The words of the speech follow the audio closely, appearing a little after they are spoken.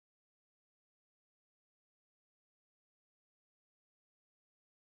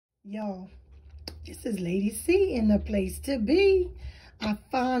Y'all, this is Lady C in the place to be. I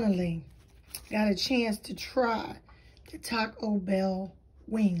finally got a chance to try the Taco Bell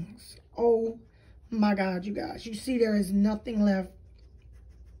wings. Oh my God, you guys. You see there is nothing left.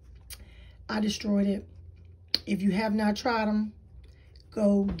 I destroyed it. If you have not tried them,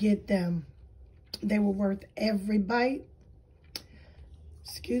 go get them. They were worth every bite.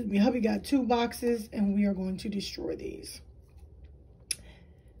 Excuse me, hubby got 2 boxes and we are going to destroy these.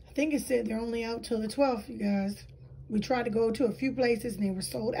 I think it said they're only out till the 12th, you guys. We tried to go to a few places and they were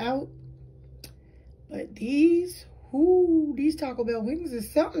sold out. But these Taco Bell wings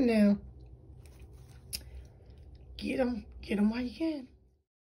is something now. Get them while you can.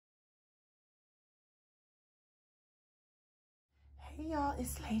 Hey y'all,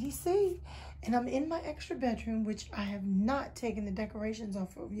 it's Lady C. And I'm in my extra bedroom, which I have not taken the decorations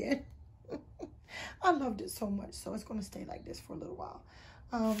off of yet. I loved it so much, so it's gonna stay like this for a little while.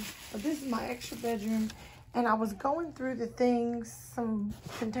 But this is my extra bedroom, and I was going through the things, some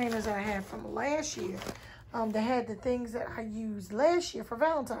containers that I had from last year. They had the things that I used last year for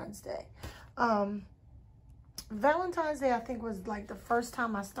Valentine's Day. Valentine's Day, I think, was like the first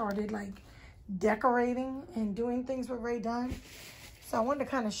time I started like decorating and doing things with Rae Dunn. So I wanted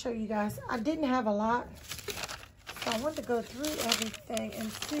to kind of show you guys. I didn't have a lot, so I wanted to go through everything and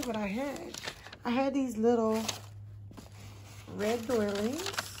see what I had. I had these little red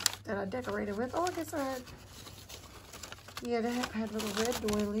doilies that I decorated with. Oh, I guess I had, yeah, I had little red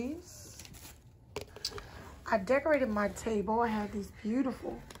doilies. I decorated my table. I had these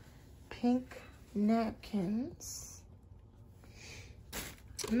beautiful pink napkins.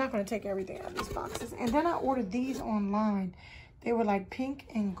 I'm not going to take everything out of these boxes. And then I ordered these online. They were like pink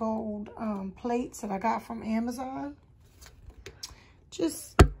and gold plates that I got from Amazon.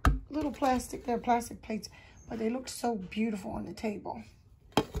 Just little plastic, they're plastic plates, but they look so beautiful on the table.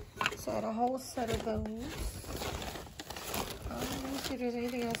 So I had a whole set of those. Let me see if there's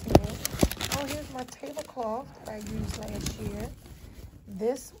anything else in here. Oh, here's my tablecloth that I used last year.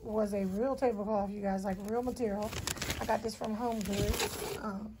 This was a real tablecloth, you guys, like real material. I got this from Home Goods.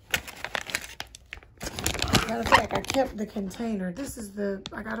 Matter of fact, I kept the container. This is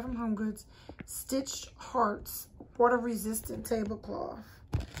I got it from Home Goods. Stitched Hearts water-resistant tablecloth.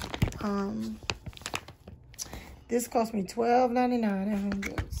 This cost me $12.99 at Home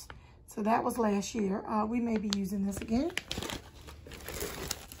Goods. So that was last year. We may be using this again.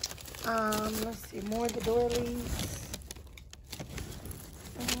 Let's see, more of the doilies.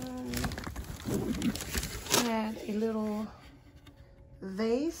 I had a little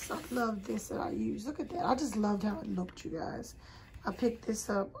vase. I love this that I used. Look at that. I just loved how it looked, you guys. I picked this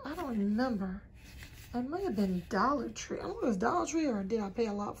up. I don't remember. It might have been Dollar Tree. I don't know if it was Dollar Tree or did I pay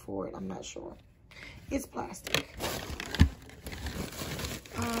a lot for it. I'm not sure. It's plastic.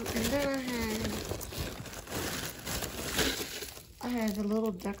 And then I had the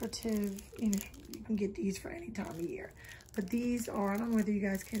little decorative, you can get these for any time of year. But these are, I don't know whether you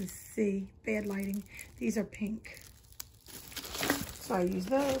guys can see, bad lighting. These are pink. So I use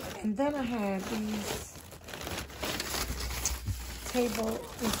those. And then I had these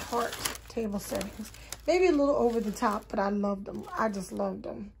heart table settings. Maybe a little over the top, but I loved them. I just loved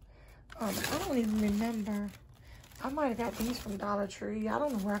them. I don't even remember. I might have got these from Dollar Tree. I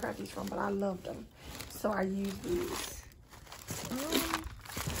don't know where I got these from, but I loved them. So I used these.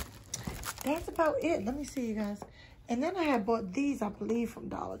 That's about it. Let me see, you guys. And then I had bought these, I believe, from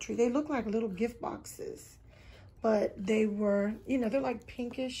Dollar Tree. They look like little gift boxes. But they were, they're like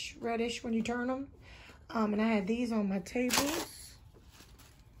pinkish, reddish when you turn them. And I had these on my tables.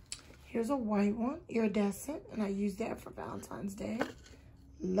 Here's a white one, iridescent. And I used that for Valentine's Day.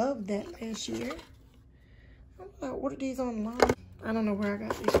 Loved that last year. I ordered these online. I don't know where I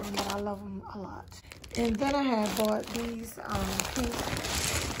got these from, but I love them a lot. And then I had bought these pink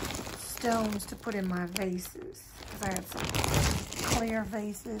stones to put in my vases. Because I had some clear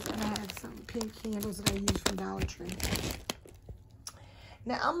vases and I had some pink candles that I used from Dollar Tree.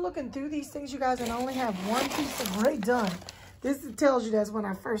 Now I'm looking through these things, you guys, and I only have one piece of Rae Dunn. This tells you that's when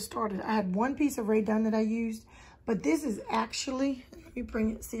I first started. I had one piece of Rae Dunn that I used, but this is actually, let me bring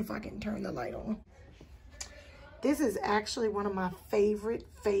it, see if I can turn the light on. This is actually one of my favorite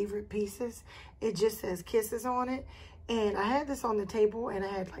pieces. It just says Kisses on it. And I had this on the table and I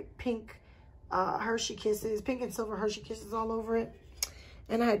had like pink Hershey Kisses, pink and silver Hershey Kisses all over it.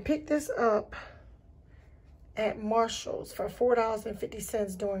 And I had picked this up at Marshall's for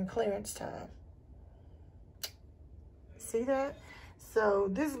 $4.50 during clearance time. See that? So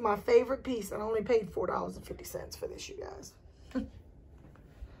this is my favorite piece. I only paid $4.50 for this, you guys.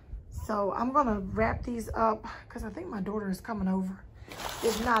 So I'm gonna wrap these up because I think my daughter is coming over.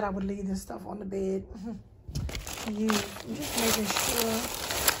 If not, I would leave this stuff on the bed. I'm just making sure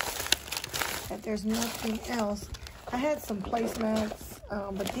that there's nothing else. I had some placemats,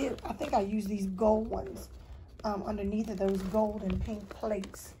 but I think I used these gold ones underneath of those gold and pink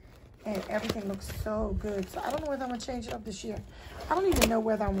plates. And everything looks so good. So I don't know whether I'm going to change it up this year. I don't even know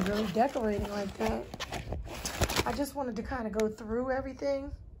whether I'm really decorating like that. I just wanted to kind of go through everything.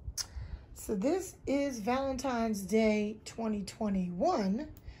 So this is Valentine's Day 2021.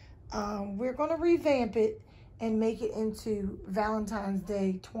 We're going to revamp it and make it into Valentine's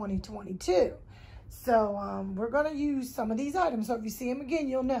Day 2022. So we're going to use some of these items. So if you see them again,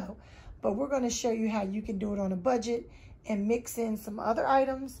 you'll know. But we're going to show you how you can do it on a budget and mix in some other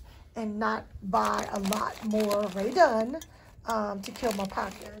items and not buy a lot more already done to kill my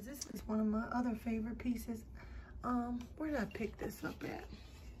pocket. This is one of my other favorite pieces. Where did I pick this up at?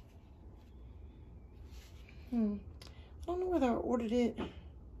 I don't know whether I ordered it.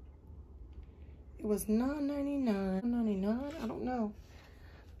 It was $9.99. $9.99? I don't know.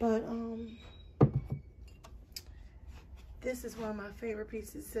 But this is one of my favorite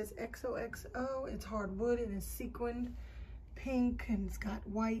pieces. It says XOXO. It's hardwood and it's sequined pink and it's got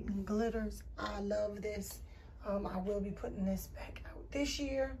white and glitters. I love this. I will be putting this back out this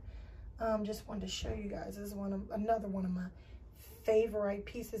year. Just wanted to show you guys. This is another one of my favorite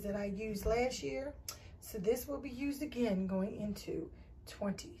pieces that I used last year. So this will be used again going into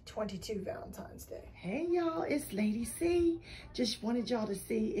 2022 Valentine's Day. Hey y'all, it's Lady C. Just wanted y'all to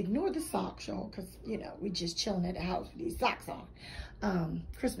see, ignore the socks, y'all, because you know we just chilling at the house with these socks on,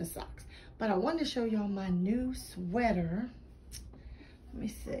 Christmas socks. But I wanted to show y'all my new sweater. Let me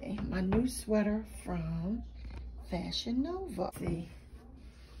see, my new sweater from Fashion Nova. See,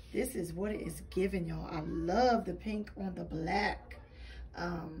 this is what it is giving y'all. I love the pink on the black.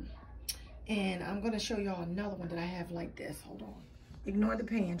 And I'm gonna show y'all another one that I have like this. Hold on. Ignore the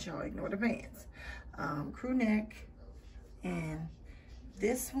pants, y'all, ignore the pants. Crew neck. And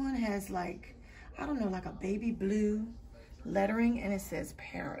this one has like, I don't know, like a baby blue lettering and it says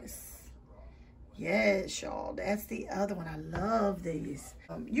Paris. Yes, y'all, that's the other one. I love these.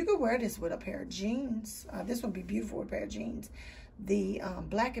 You could wear this with a pair of jeans. This would be beautiful with a pair of jeans. The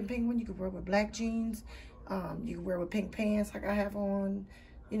black and pink one, you could wear with black jeans. You could wear with pink pants like I have on.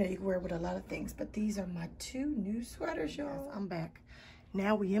 You know, you can wear it with a lot of things. But these are my two new sweaters, y'all. I'm back.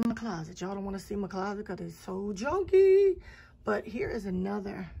 Now we in my closet. Y'all don't want to see my closet because it's so junky. But here is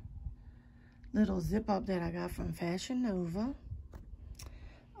another little zip up that I got from Fashion Nova.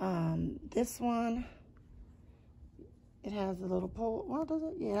 This one, it has a little pull. What does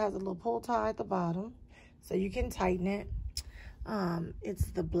it? Yeah, it has a little pull tie at the bottom, so you can tighten it. It's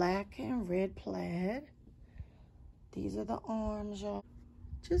the black and red plaid. These are the arms, y'all.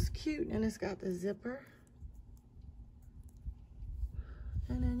 Just cute, and it's got the zipper.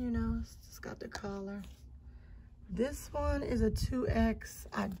 And then, you know, it's just got the collar. This one is a 2X.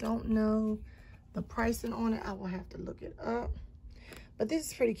 I don't know the pricing on it. I will have to look it up. But this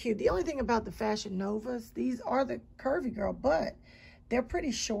is pretty cute. The only thing about the Fashion Novas, these are the curvy girl, but they're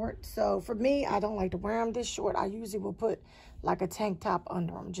pretty short. So for me, I don't like to wear them this short. I usually will put like a tank top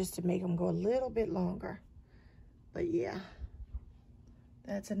under them just to make them go a little bit longer. But yeah,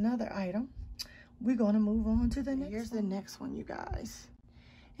 that's another item. We're going to move on to the next one. Here's the next one, you guys.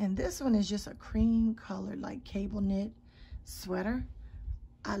 And this one is just a cream colored like cable knit sweater.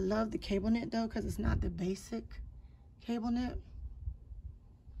 I love the cable knit though because it's not the basic cable knit.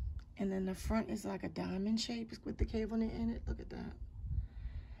 And then the front is like a diamond shape with the cable knit in it. Look at that.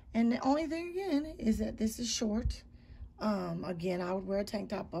 And the only thing again is that this is short. Again, I would wear a tank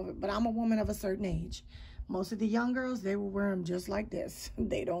top of it, but I'm a woman of a certain age. Most of the young girls, they will wear them just like this.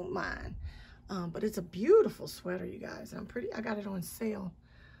 They don't mind. But it's a beautiful sweater, you guys. I got it on sale.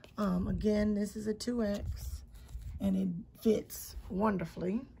 Again, this is a 2X and it fits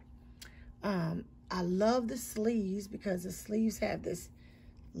wonderfully. I love the sleeves because the sleeves have this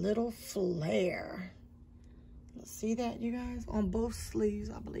little flare. See that, you guys? On both sleeves,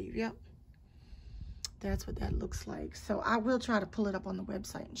 I believe. Yep. That's what that looks like. So I will try to pull it up on the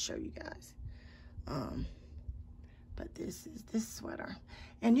website and show you guys. But this is this sweater.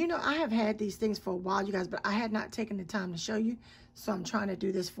 And you know, I have had these things for a while, you guys, but I had not taken the time to show you. So I'm trying to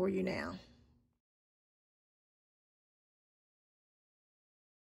do this for you now.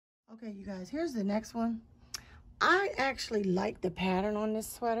 Okay, you guys, here's the next one. I actually like the pattern on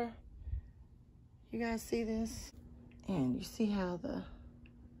this sweater. You guys see this? And you see how they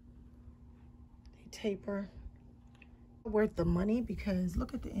taper. Worth the money because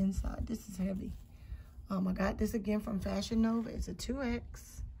look at the inside. This is heavy. I got this again from Fashion Nova. It's a 2X.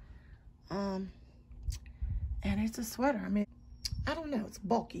 And it's a sweater. I mean, I don't know, it's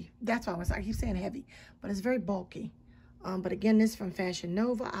bulky. That's why I keep saying heavy, but it's very bulky. But again, this is from Fashion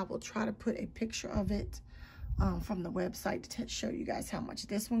Nova. I will try to put a picture of it from the website to show you guys how much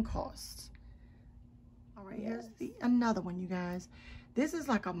this one costs. All right, here's another one, you guys. This is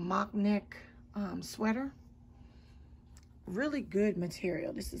like a mock neck sweater. Really good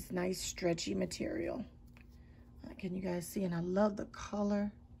material. This is nice stretchy material. Can you guys see? And I love the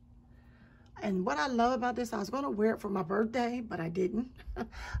color. And what I love about this, I was going to wear it for my birthday, but I didn't.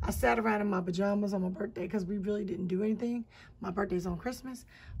 I sat around in my pajamas on my birthday because we really didn't do anything. My birthday's on Christmas.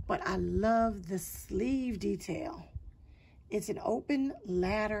 But I love the sleeve detail. It's an open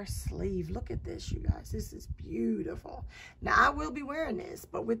ladder sleeve. Look at this, you guys. This is beautiful. Now, I will be wearing this,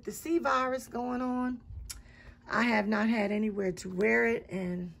 but with the C virus going on, I have not had anywhere to wear it.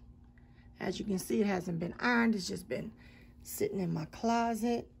 And as you can see, it hasn't been ironed. It's just been sitting in my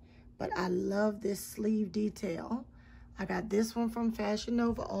closet. But I love this sleeve detail. I got this one from Fashion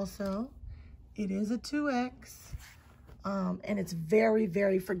Nova also. It is a 2X. And it's very,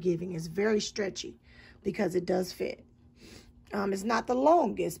 very forgiving. It's very stretchy because it does fit. It's not the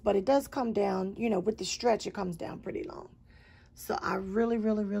longest, but it does come down, you know, with the stretch, it comes down pretty long. So I really,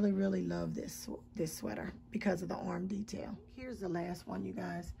 really, really, really love this sweater because of the arm detail. Here's the last one, you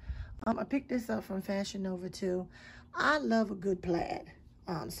guys. I picked this up from Fashion Nova too. I love a good plaid.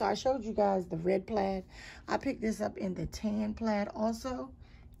 So I showed you guys the red plaid. I picked this up in the tan plaid also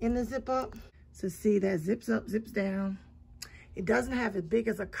in the zip up. So see, that zips up, zips down. It doesn't have as big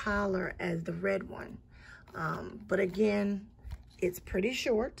as a collar as the red one. But again, it's pretty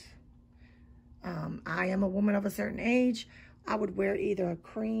short. I am a woman of a certain age. I would wear either a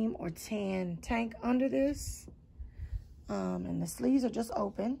cream or tan tank under this. And the sleeves are just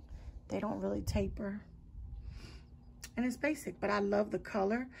open. They don't really taper. And it's basic, but I love the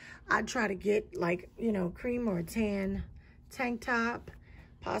color. I'd try to get like, you know, cream or tan tank top,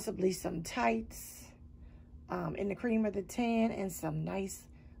 possibly some tights in the cream or the tan, and some nice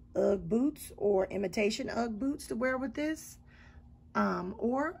Ugg boots or imitation Ugg boots to wear with this.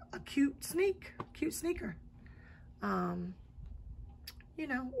 Or a cute sneaker. You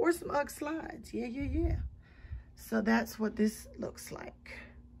know, or some Ugg slides. Yeah. So that's what this looks like.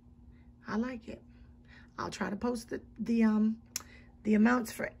 I like it. I'll try to post the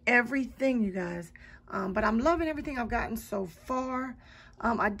amounts for everything, you guys. But I'm loving everything I've gotten so far.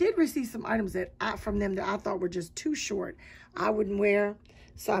 I did receive some items from them that I thought were just too short. I wouldn't wear,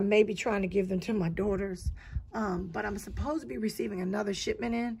 so I may be trying to give them to my daughters. But I'm supposed to be receiving another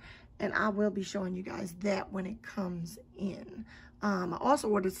shipment in, and I will be showing you guys that when it comes in. I also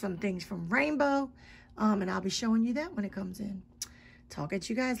ordered some things from Rainbow, and I'll be showing you that when it comes in. Talk at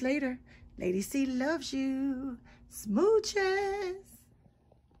you guys later. Lady C loves you. Smooches.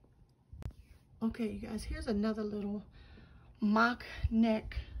 Okay, you guys, here's another little mock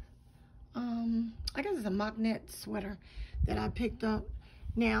neck. I guess it's a mock neck sweater that I picked up.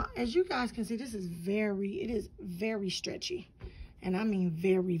 Now, as you guys can see, it is very stretchy. And I mean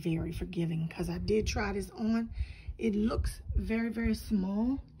very, very forgiving, because I did try this on. It looks very, very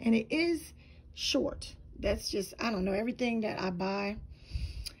small, and it is short. That's just, I don't know, everything that I buy,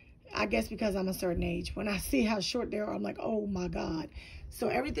 I guess because I'm a certain age, when I see how short they are, I'm like, oh my God. So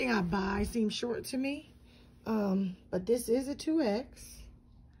everything I buy seems short to me. But this is a 2X.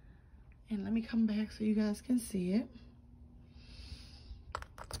 And let me come back so you guys can see it.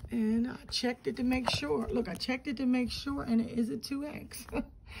 And I checked it to make sure. Look, I checked it to make sure, and it is a 2X.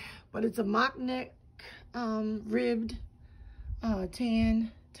 But it's a mock neck, ribbed,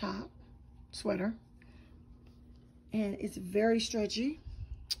 tan top sweater. And it's very stretchy.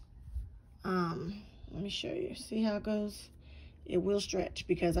 Let me show you. See how it goes? It will stretch,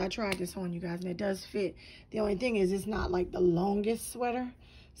 because I tried this on, you guys, and it does fit. The only thing is, it's not like the longest sweater.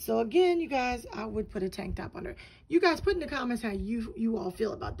 So again, you guys, I would put a tank top under. You guys put in the comments how you all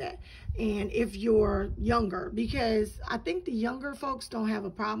feel about that. And if you're younger, because I think the younger folks don't have a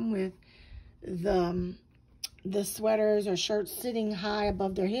problem with the sweaters or shirts sitting high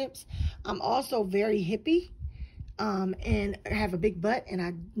above their hips. I'm also very hippie. And have a big butt, and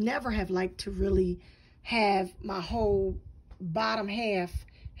I never have liked to really have my whole bottom half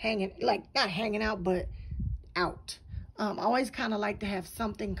hanging, like not hanging out, but out. I always kind of like to have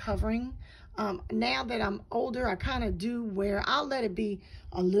something covering. Now that I'm older, I kind of do wear, I'll let it be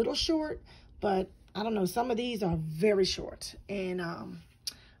a little short, but I don't know, some of these are very short, and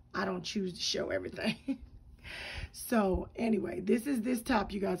I don't choose to show everything. So anyway, this is this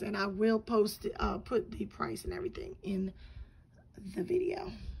top, you guys, and I will post put the price and everything in the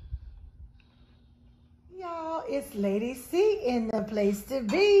video. Y'all, it's Lady C in the place to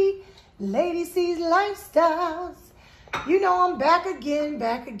be. Lady C's Lifestyles. You know, I'm back again.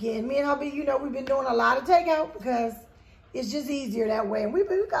 Me and hubby, you know, we've been doing a lot of takeout because it's just easier that way. And we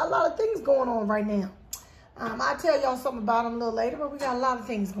got a lot of things going on right now. I'll tell y'all something about them a little later, but we got a lot of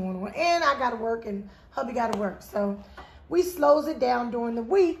things going on. And I got to work and hubby got to work. So we slows it down during the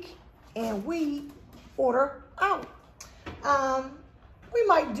week and we order out. We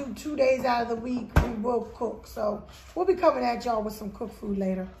might do 2 days out of the week we will cook. So we'll be coming at y'all with some cooked food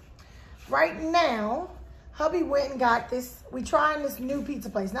later. Right now, hubby went and got this. We trying this new pizza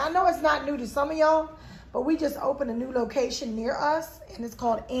place. Now, I know it's not new to some of y'all, but we just opened a new location near us, and it's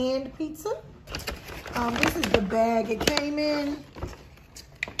called And Pizza. This is the bag it came in.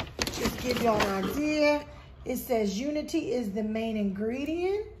 Just give y'all an idea. It says unity is the main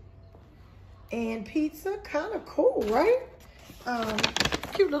ingredient. And pizza, kind of cool, right?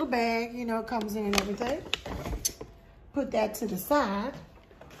 Cute little bag, you know, it comes in and everything. Put that to the side.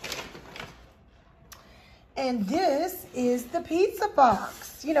 And this is the pizza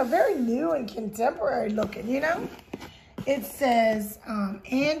box. You know, very new and contemporary looking, you know. It says,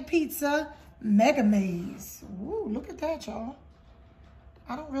 And Pizza Mega Maze. Ooh, look at that, y'all.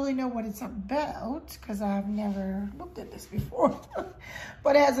 I don't really know what it's about because I've never looked at this before.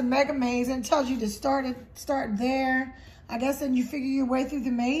 But it has a mega maze and it tells you to start there. I guess then you figure your way through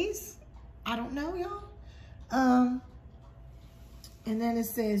the maze. I don't know, y'all. And then it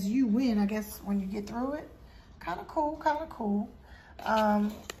says you win, I guess, when you get through it. Kind of cool, kind of cool.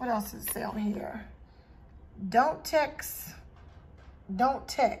 What else does it say on here? Don't text.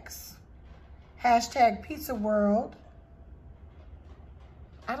 Hashtag Pizza World.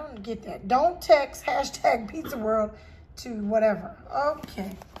 I don't get that. Don't text hashtag Pizza World to whatever.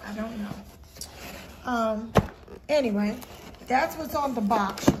 Okay, I don't know. Anyway, that's what's on the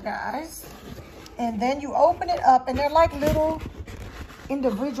box, you guys. And then you open it up, and they're like little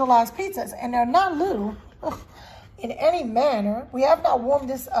individualized pizzas, and they're not little in any manner. We have not warmed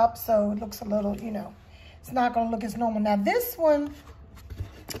this up, so it looks a little, you know, it's not going to look as normal. Now, this one,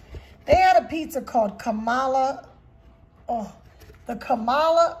 they had a pizza called Kamala. Oh, the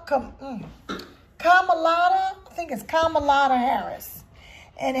Kamalata, I think it's Kamalata Harris.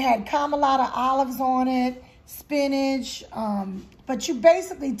 And it had Kamalata olives on it, spinach, but you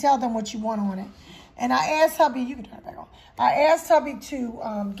basically tell them what you want on it. And I asked hubby, you can turn it back on. I asked hubby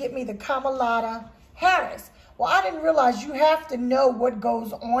to get me the Kamalata Harris. Well, I didn't realize you have to know what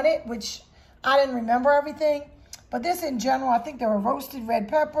goes on it, which I didn't remember everything. But this in general, I think there were roasted red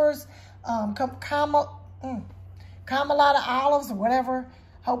peppers, Kamalata olives or whatever.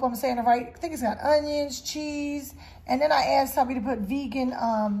 Hope I'm saying it right. I think it's got onions, cheese. And then I asked hubby to put vegan.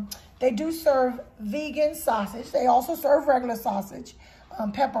 They do serve vegan sausage. They also serve regular sausage,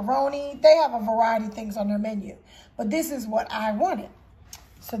 pepperoni. They have a variety of things on their menu. But this is what I wanted.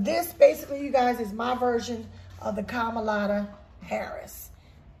 So this basically, you guys, is my version of the Kamalata Harris.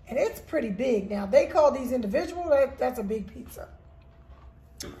 And it's pretty big. Now, they call these individual. That's a big pizza.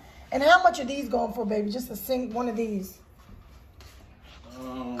 And how much are these going for, baby? Just one of these.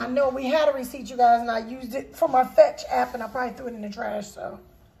 I know we had a receipt, you guys, and I used it for my Fetch app, and I probably threw it in the trash, so.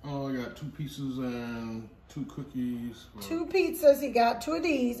 Oh, I got 2 pizzas and 2 cookies. 2 pizzas, he got 2 of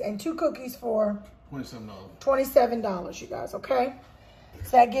these, and 2 cookies for $27. $27, you guys, okay?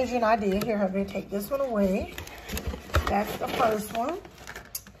 So that gives you an idea. Here, hubby, take this one away. That's the first one.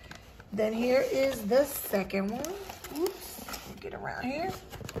 Then here is the second one. Oops, get around here.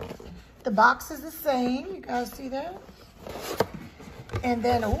 The box is the same. You guys see that? And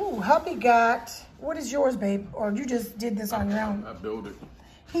then, ooh, hubby got, what is yours, babe? Or you just did this on your own? I built it.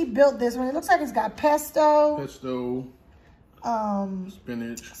 He built this one. It looks like it's got pesto. Pesto.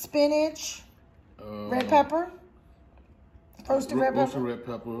 Spinach. Red pepper. Roasted red pepper. Roasted red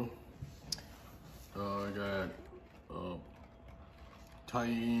pepper. I got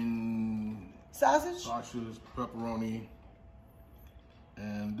Italian sausage, pepperoni.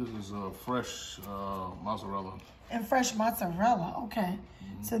 And this is fresh mozzarella. And fresh mozzarella, okay.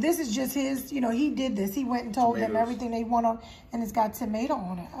 So this is just his, you know, he did this. He went and told them everything they want on, and it's got tomato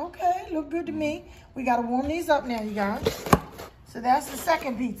on it. Okay, look good to me. We got to warm these up now, you guys. So that's the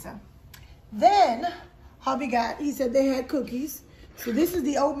second pizza. Then, hubby got, he said they had cookies. So this is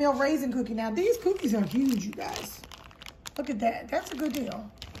the oatmeal raisin cookie. Now, these cookies are huge, you guys. Look at that. That's a good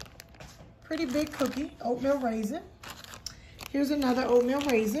deal. Pretty big cookie, oatmeal raisin. Here's another oatmeal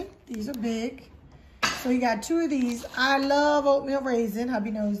raisin. These are big. So he got 2 of these. I love oatmeal raisin. Hubby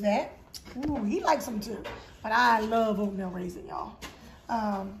knows that. Ooh, he likes them too. But I love oatmeal raisin, y'all.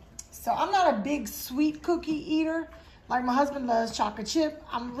 So I'm not a big sweet cookie eater. Like my husband loves chocolate chip.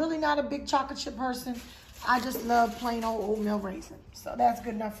 I'm really not a big chocolate chip person. I just love plain old oatmeal raisin. So that's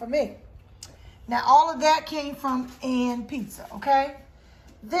good enough for me. Now, all of that came from Ann Pizza, okay?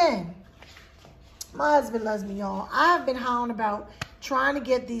 Then, my husband loves me, y'all. I've been hounding about trying to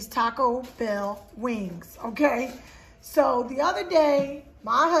get these Taco Bell wings, okay? So, the other day,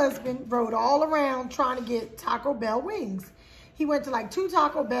 my husband rode all around trying to get Taco Bell wings. He went to like 2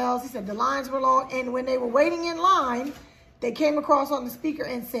 Taco Bells. He said the lines were long. And when they were waiting in line, they came across on the speaker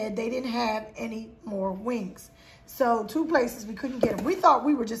and said they didn't have any more wings. So 2 places we couldn't get them. We thought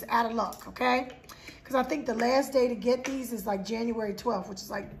we were just out of luck, okay? Because I think the last day to get these is like January 12th, which is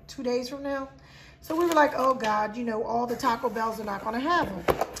like 2 days from now. So we were like, oh God, you know, all the Taco Bells are not going to have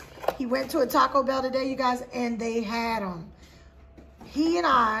them. He went to a Taco Bell today, you guys, and they had them. He and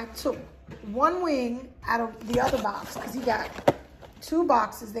I took 1 wing out of the other box because he got 2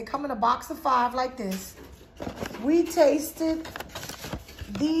 boxes. They come in a box of 5 like this. We tasted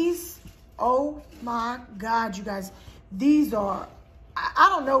these. Oh my God, you guys. These are, I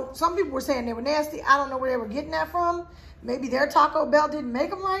don't know. Some people were saying they were nasty. I don't know where they were getting that from. Maybe their Taco Bell didn't make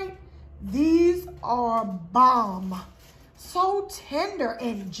them right. These are bomb. So tender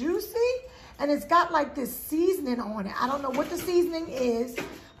and juicy. And it's got like this seasoning on it. I don't know what the seasoning is,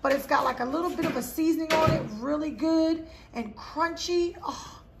 but it's got like a little bit of a seasoning on it. Really good and crunchy.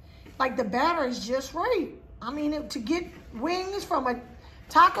 Oh, like the batter is just right. I mean, to get wings from a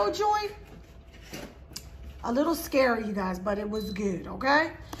taco joint, a little scary, you guys, but it was good,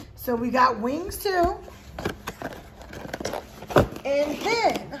 okay? So we got wings too. And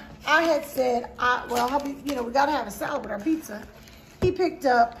then I had said, well, you know, we got to have a salad with our pizza. He picked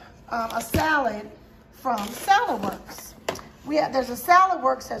up a salad from Salad Works. There's a Salad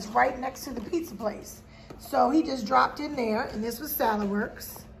Works that's right next to the pizza place. So he just dropped in there, and this was Salad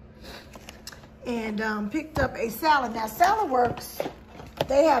Works, and picked up a salad. Now, Salad Works,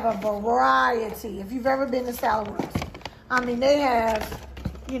 they have a variety. If you've ever been to Salad Works, I mean, they have,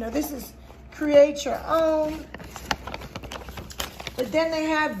 you know, this is create your own. But then they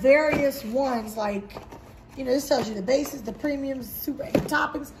have various ones like, you know, this tells you the bases, the premiums, super, and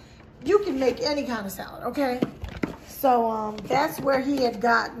toppings. You can make any kind of salad, okay? So that's where he had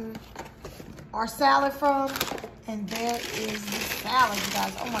gotten our salad from. And there is the salad, you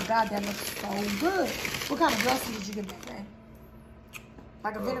guys. Oh my God, that looks so good. What kind of dressing did you get that, man?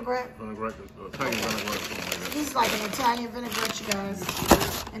 Like a vinaigrette? Vinaigrette, Italian vinaigrette. This is like an Italian vinaigrette, you guys.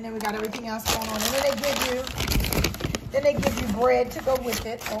 And then we got everything else going on. And then they give you bread to go with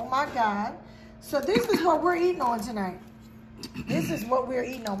it. Oh my God. So this is what we're eating on tonight. This is what we're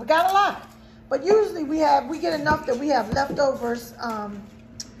eating on. We got a lot. But usually we get enough that we have leftovers.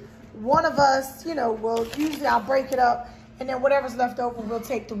 One of us, you know, I'll break it up, and then whatever's left over we'll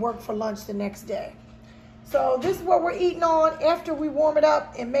take to work for lunch the next day. So this is what we're eating on. After we warm it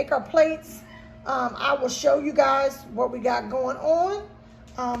up and make our plates, I will show you guys what we got going on.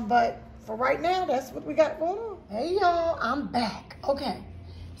 But for right now, that's what we got going on. Hey y'all, I'm back. Okay,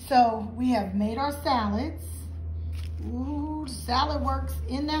 so we have made our salads. Ooh, Salad Works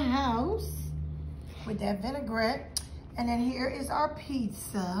in the house with that vinaigrette. And then here is our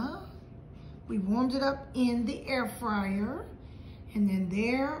pizza. We warmed it up in the air fryer. And then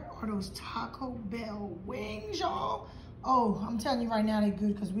there are those Taco Bell wings, y'all. Oh, I'm telling you right now, they're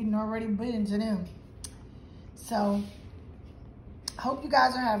good because we've already been into them. So, I hope you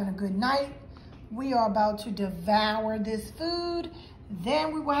guys are having a good night. We are about to devour this food.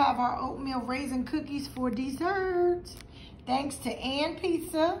 Then we will have our oatmeal raisin cookies for dessert. Thanks to Ann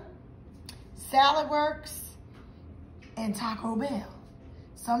Pizza, Salad Works, and Taco Bell.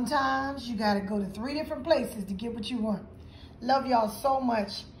 Sometimes you gotta go to 3 different places to get what you want. Love y'all so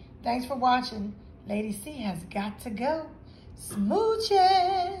much. Thanks for watching. Lady C has got to go.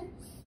 Smooching.